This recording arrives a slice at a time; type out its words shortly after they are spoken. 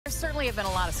certainly have been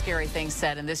a lot of scary things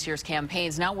said in this year's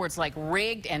campaigns. Now words like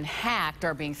rigged and hacked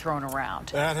are being thrown around.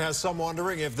 That has some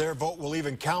wondering if their vote will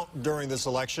even count during this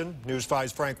election. News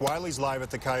 5's Frank Wiley's live at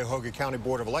the Cuyahoga County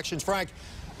Board of Elections. Frank,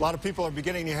 a lot of people are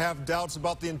beginning to have doubts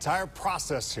about the entire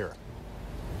process here.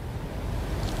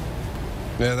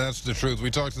 Yeah, that's the truth.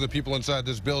 We talked to the people inside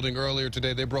this building earlier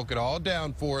today. They broke it all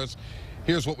down for us.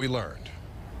 Here's what we learned.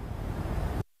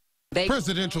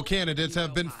 Presidential candidates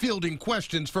have been fielding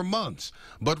questions for months,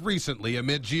 but recently,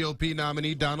 amid GOP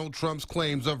nominee Donald Trump's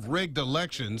claims of rigged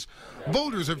elections,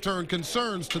 voters have turned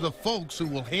concerns to the folks who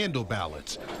will handle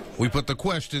ballots. We put the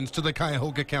questions to the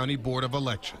Cuyahoga County Board of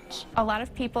Elections. A lot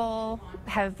of people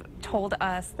have told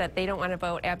us that they don't want to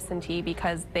vote absentee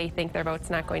because they think their vote's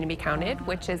not going to be counted,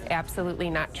 which is absolutely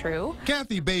not true.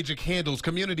 Kathy Bajic handles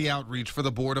community outreach for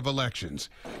the Board of Elections.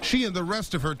 She and the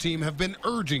rest of her team have been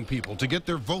urging people to get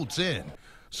their votes in.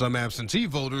 Some absentee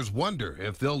voters wonder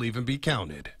if they'll even be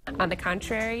counted. On the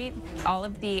contrary, all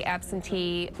of the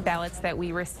absentee ballots that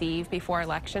we receive before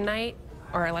election night,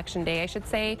 or election day, I should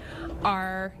say,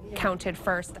 are counted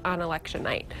first on election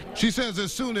night. She says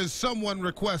as soon as someone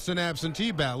requests an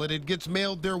absentee ballot, it gets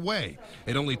mailed their way.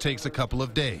 It only takes a couple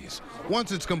of days.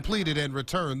 Once it's completed and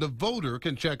returned, the voter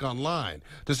can check online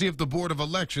to see if the Board of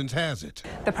Elections has it.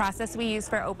 The process we use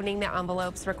for opening the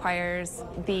envelopes requires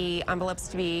the envelopes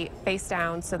to be face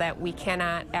down so that we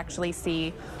cannot actually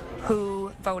see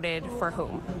who voted for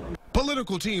whom.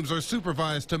 Political teams are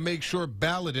supervised to make sure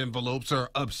ballot envelopes are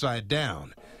upside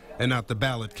down and not the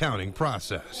ballot counting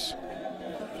process.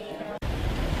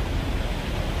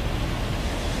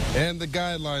 And the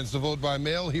guidelines to vote by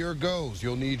mail, here goes.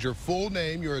 You'll need your full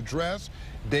name, your address,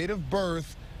 date of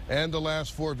birth, and the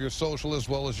last four of your social as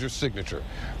well as your signature.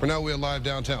 For now, we're live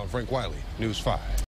downtown. Frank Wiley, News 5.